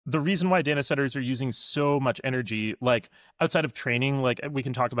the reason why data centers are using so much energy, like outside of training, like we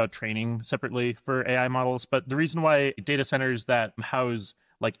can talk about training separately for AI models, but the reason why data centers that house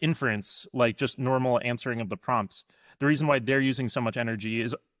like inference, like just normal answering of the prompts, the reason why they're using so much energy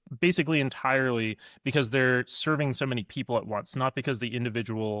is basically entirely because they're serving so many people at once, not because the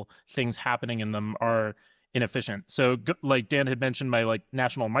individual things happening in them are inefficient. So like Dan had mentioned my like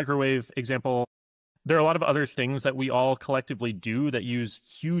national microwave example, there are a lot of other things that we all collectively do that use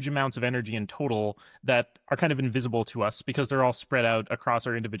huge amounts of energy in total that are kind of invisible to us because they're all spread out across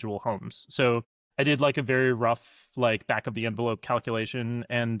our individual homes. So I did like a very rough, like back of the envelope calculation.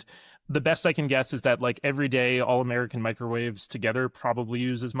 And the best I can guess is that like every day, all American microwaves together probably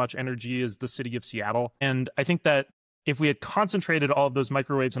use as much energy as the city of Seattle. And I think that if we had concentrated all of those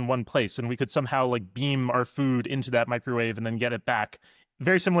microwaves in one place and we could somehow like beam our food into that microwave and then get it back,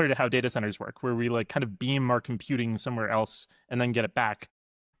 very similar to how data centers work, where we like kind of beam our computing somewhere else and then get it back.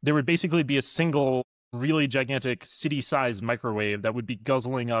 There would basically be a single really gigantic city-sized microwave that would be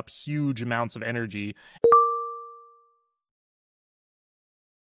guzzling up huge amounts of energy.